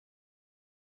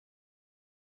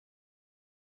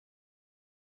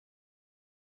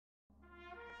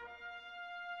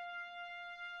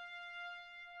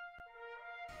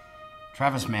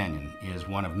Travis Manion is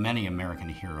one of many American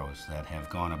heroes that have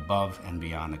gone above and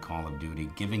beyond the call of duty,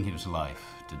 giving his life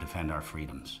to defend our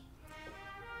freedoms.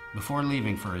 Before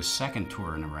leaving for his second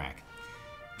tour in Iraq,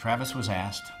 Travis was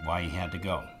asked why he had to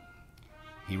go.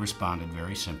 He responded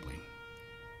very simply,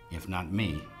 "If not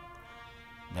me,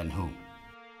 then who?"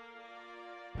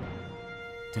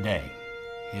 Today,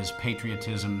 his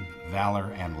patriotism,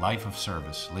 valor, and life of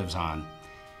service lives on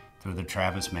through the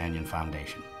Travis Manion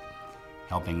Foundation,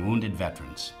 helping wounded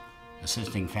veterans,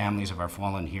 assisting families of our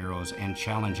fallen heroes, and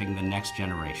challenging the next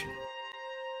generation.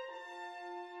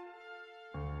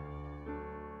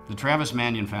 The Travis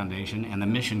Manion Foundation and the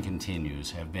Mission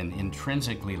Continues have been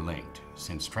intrinsically linked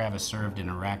since Travis served in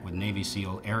Iraq with Navy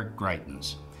SEAL Eric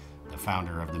Greitens, the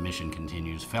founder of the Mission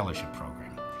Continues Fellowship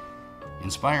Program.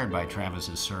 Inspired by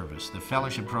Travis's service, the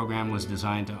Fellowship Program was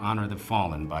designed to honor the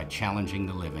fallen by challenging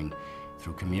the living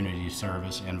through community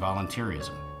service and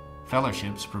volunteerism.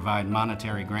 Fellowships provide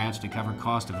monetary grants to cover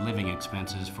cost of living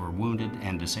expenses for wounded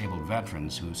and disabled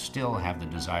veterans who still have the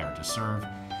desire to serve,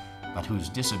 but whose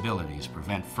disabilities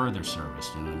prevent further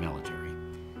service in the military.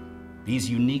 These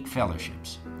unique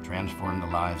fellowships transform the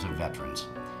lives of veterans,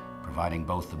 providing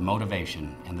both the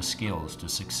motivation and the skills to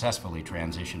successfully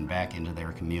transition back into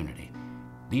their community.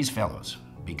 These fellows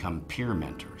become peer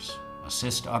mentors,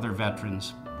 assist other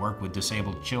veterans, work with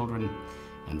disabled children,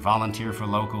 and volunteer for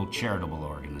local charitable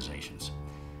organizations.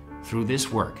 Through this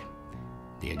work,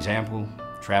 the example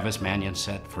Travis Manion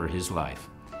set for his life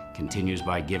continues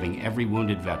by giving every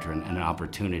wounded veteran an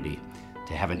opportunity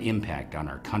to have an impact on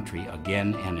our country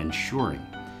again and ensuring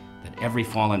that every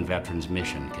fallen veteran's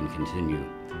mission can continue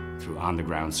through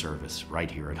on-the-ground service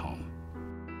right here at home.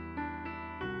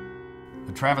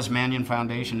 The Travis Manion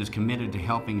Foundation is committed to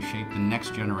helping shape the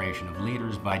next generation of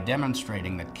leaders by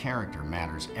demonstrating that character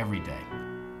matters every day.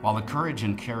 While the courage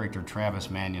and character Travis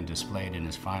Manion displayed in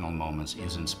his final moments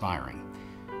is inspiring,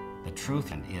 the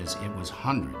truth is it was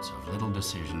hundreds of little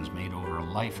decisions made over a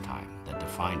lifetime that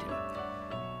defined him.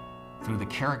 Through the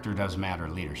Character Does Matter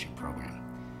leadership program,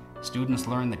 students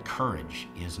learn that courage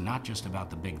is not just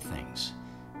about the big things,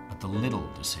 but the little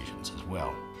decisions as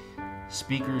well.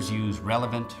 Speakers use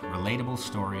relevant, relatable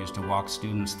stories to walk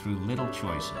students through little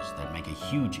choices that make a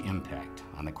huge impact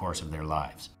on the course of their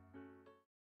lives.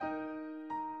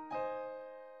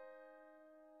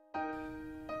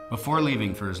 Before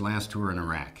leaving for his last tour in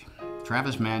Iraq,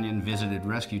 Travis Manion visited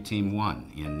Rescue Team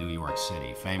 1 in New York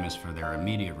City, famous for their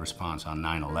immediate response on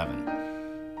 9/11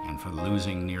 and for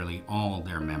losing nearly all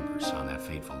their members on that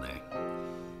fateful day.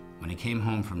 When he came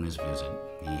home from this visit,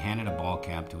 he handed a ball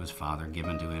cap to his father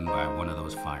given to him by one of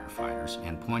those firefighters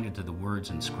and pointed to the words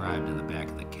inscribed in the back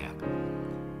of the cap.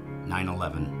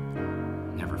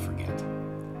 9/11, never forget.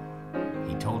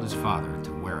 He told his father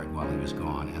to wear it while he was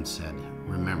gone and said,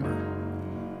 "Remember,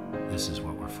 this is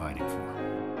what we're fighting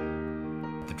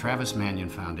for." The Travis Manion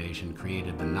Foundation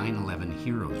created the 9/11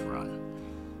 Heroes Run,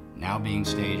 now being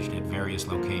staged at various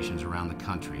locations around the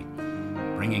country,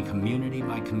 bringing community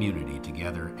by community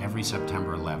together every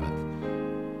September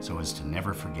 11th so as to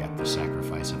never forget the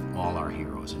sacrifice of all our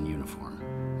heroes in uniform,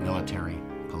 military,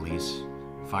 police,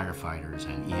 firefighters,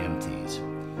 and EMTs.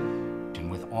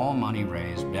 And with all money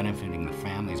raised benefiting the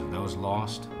families of those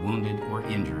lost, wounded, or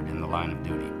injured in the line of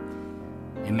duty.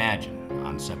 Imagine,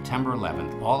 on September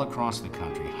 11th, all across the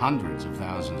country, hundreds of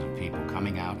thousands of people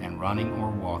coming out and running or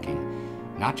walking,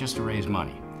 not just to raise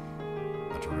money,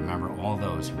 but to remember all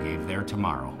those who gave their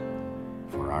tomorrow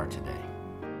for our today.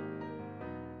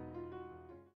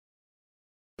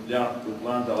 Yeah, we've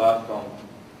learned a lot from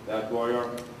that warrior.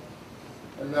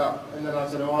 إننا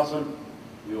سنواصل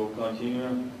We will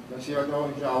continue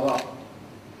مسيرته إن شاء الله.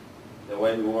 the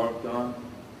way we worked on.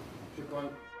 شكرا.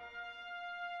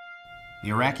 The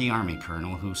Iraqi Army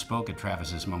colonel who spoke at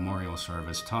Travis's memorial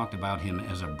service talked about him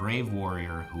as a brave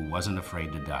warrior who wasn't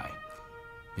afraid to die.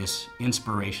 This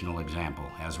inspirational example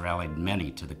has rallied many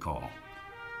to the call,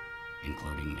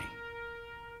 including me.